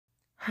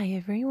Hi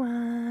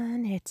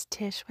everyone, it's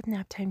Tish with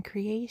Naptime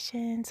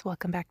Creations.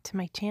 Welcome back to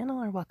my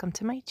channel, or welcome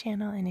to my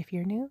channel. And if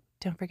you're new,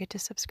 don't forget to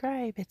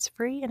subscribe. It's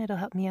free and it'll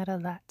help me out a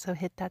lot, so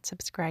hit that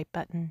subscribe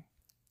button.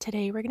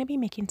 Today we're going to be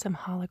making some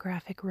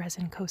holographic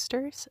resin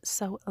coasters,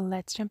 so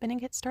let's jump in and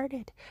get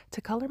started.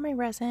 To color my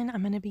resin,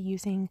 I'm going to be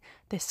using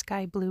this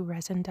sky blue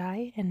resin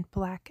dye and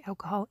black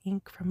alcohol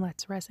ink from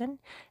Let's Resin,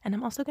 and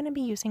I'm also going to be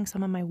using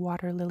some of my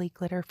water lily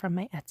glitter from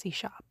my Etsy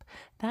shop.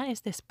 That is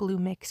this blue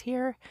mix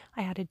here.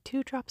 I added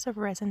 2 drops of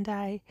resin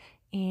dye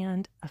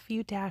and a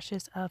few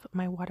dashes of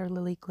my water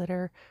lily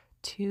glitter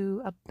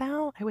to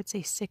about, I would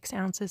say, 6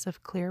 ounces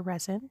of clear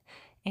resin.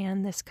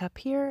 And this cup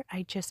here,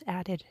 I just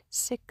added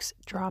 6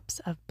 drops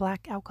of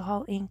black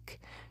alcohol ink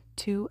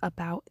to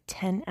about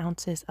 10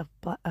 ounces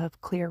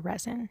of clear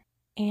resin.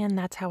 And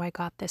that's how I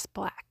got this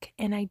black.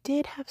 And I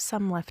did have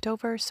some left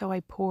over, so I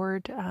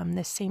poured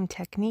this same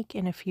technique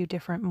in a few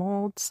different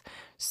molds.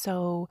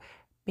 So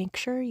make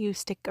sure you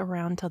stick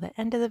around till the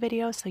end of the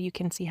video so you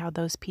can see how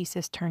those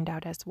pieces turned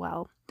out as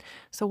well.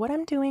 So what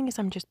I'm doing is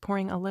I'm just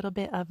pouring a little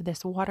bit of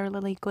this water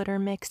lily glitter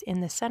mix in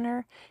the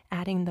center,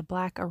 adding the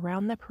black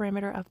around the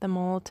perimeter of the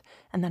mold,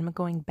 and then I'm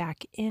going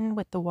back in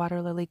with the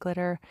water lily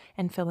glitter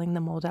and filling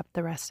the mold up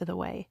the rest of the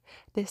way.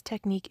 This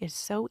technique is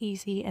so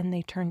easy and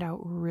they turned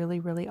out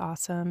really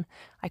awesome.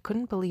 I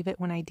couldn't believe it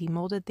when I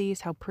demolded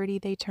these, how pretty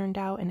they turned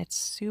out, and it's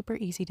super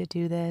easy to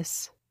do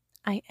this.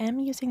 I am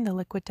using the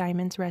Liquid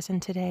Diamonds resin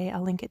today.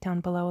 I'll link it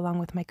down below along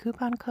with my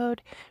coupon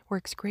code.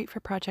 Works great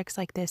for projects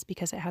like this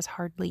because it has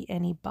hardly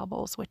any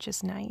bubbles, which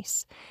is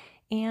nice.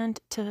 And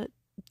to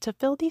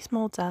fill these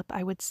molds up,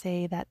 I would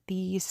say that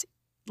these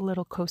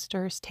little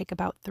coasters take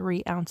about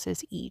 3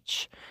 ounces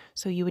each.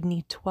 So you would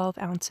need 12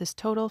 ounces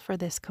total for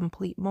this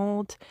complete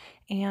mold.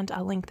 And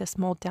I'll link this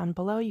mold down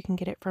below. You can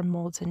get it from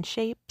Molds and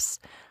Shapes.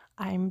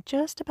 I'm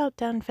just about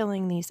done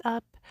filling these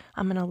up.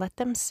 I'm going to let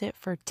them sit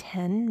for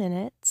 10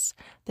 minutes.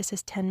 This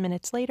is 10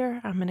 minutes later.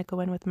 I'm going to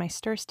go in with my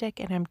stir stick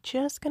and I'm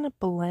just going to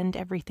blend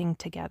everything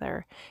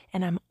together.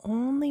 And I'm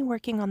only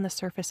working on the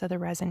surface of the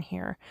resin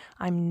here.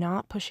 I'm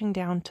not pushing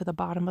down to the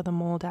bottom of the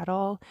mold at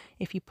all.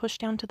 If you push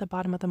down to the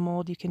bottom of the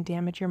mold, you can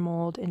damage your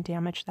mold and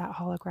damage that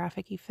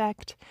holographic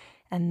effect.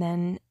 And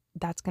then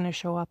that's going to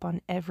show up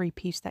on every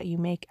piece that you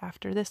make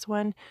after this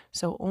one.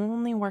 So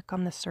only work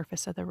on the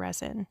surface of the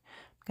resin.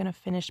 I'm going to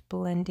finish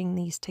blending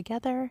these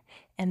together,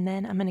 and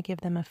then I'm going to give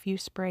them a few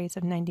sprays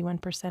of 91%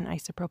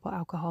 isopropyl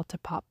alcohol to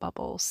pop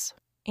bubbles.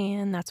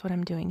 And that's what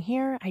I'm doing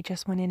here. I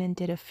just went in and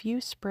did a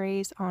few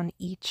sprays on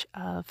each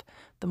of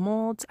the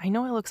molds. I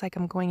know it looks like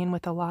I'm going in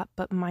with a lot,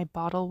 but my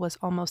bottle was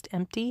almost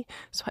empty,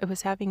 so I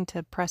was having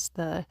to press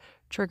the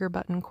trigger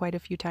button quite a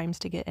few times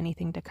to get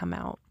anything to come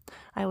out.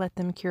 I let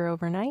them cure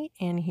overnight,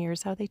 and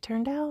here's how they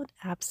turned out.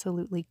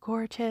 Absolutely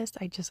gorgeous.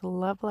 I just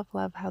love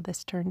how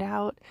this turned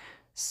out.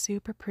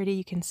 Super pretty.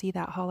 You can see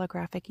that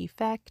holographic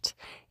effect,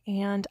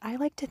 and I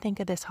like to think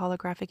of this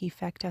holographic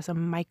effect as a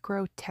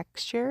micro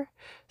texture.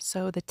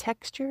 So the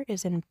texture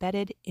is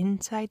embedded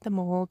inside the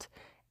mold,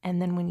 and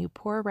then when you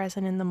pour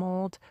resin in the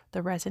mold,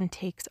 the resin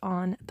takes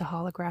on the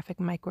holographic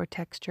micro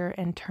texture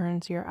and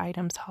turns your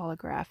items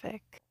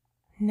holographic.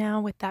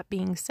 Now, with that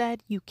being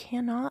said, you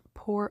cannot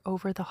pour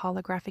over the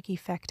holographic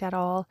effect at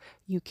all.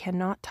 You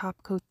cannot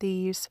top coat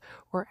these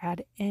or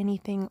add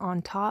anything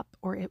on top,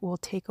 or it will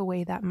take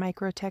away that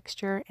micro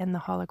texture and the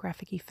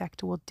holographic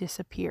effect will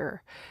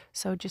disappear.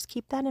 So just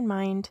keep that in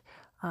mind.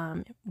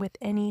 With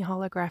any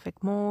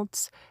holographic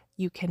molds,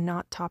 you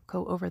cannot top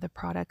coat over the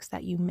products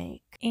that you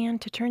make. And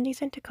to turn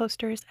these into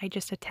coasters, I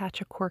just attach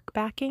a cork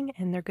backing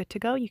and they're good to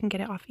go. You can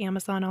get it off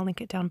Amazon. I'll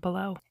link it down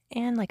below.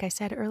 And like I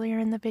said earlier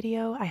in the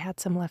video, I had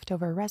some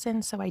leftover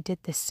resin, so I did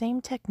the same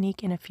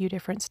technique in a few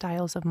different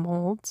styles of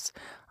molds.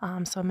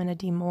 So I'm going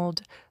to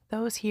demold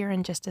those here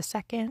in just a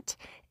second.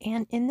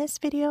 And in this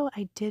video,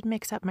 I did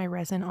mix up my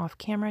resin off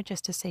camera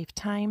just to save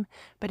time.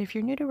 But if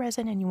you're new to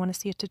resin and you want to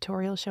see a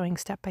tutorial showing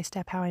step by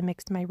step how I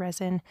mixed my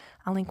resin,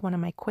 I'll link one of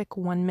my quick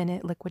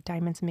 1-minute Liquid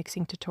Diamonds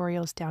mixing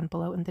tutorials down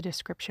below in the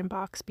description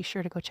box. Be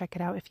sure to go check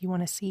it out if you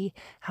want to see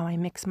how I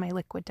mix my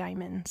liquid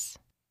diamonds.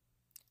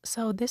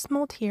 So this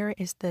mold here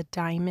is the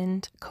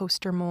diamond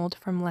coaster mold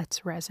from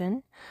Let's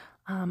Resin.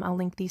 I'll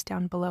link these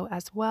down below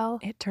as well.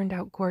 It turned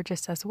out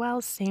gorgeous as well.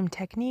 Same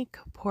technique.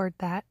 Poured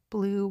that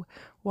blue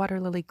water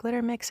lily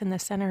glitter mix in the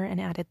center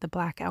and added the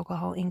black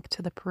alcohol ink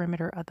to the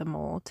perimeter of the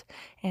mold.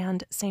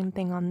 And same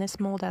thing on this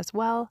mold as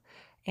well.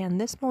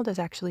 And this mold is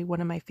actually one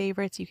of my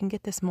favorites. You can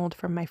get this mold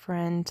from my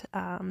friend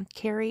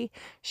Carrie.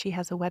 She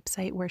has a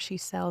website where she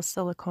sells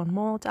silicone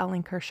molds. I'll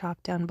link her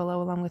shop down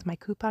below along with my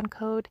coupon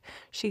code.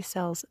 She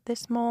sells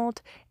this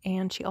mold,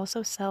 and she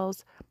also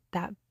sells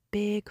that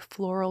big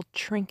floral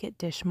trinket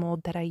dish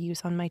mold that I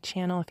use on my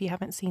channel. If you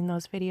haven't seen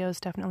those videos,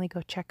 definitely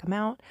go check them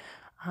out.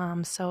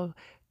 So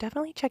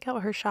definitely check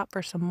out her shop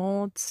for some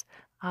molds.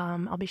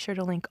 I'll be sure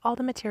to link all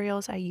the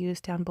materials I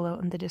use down below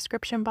in the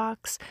description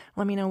box.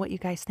 Let me know what you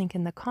guys think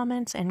in the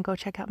comments, and go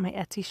check out my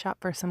Etsy shop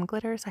for some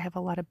glitters. I have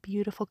a lot of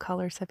beautiful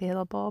colors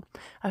available.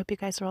 I hope you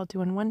guys are all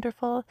doing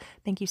wonderful.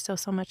 Thank you so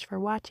much for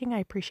watching. I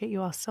appreciate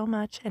you all so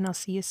much, and I'll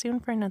see you soon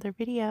for another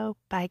video.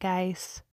 Bye, guys.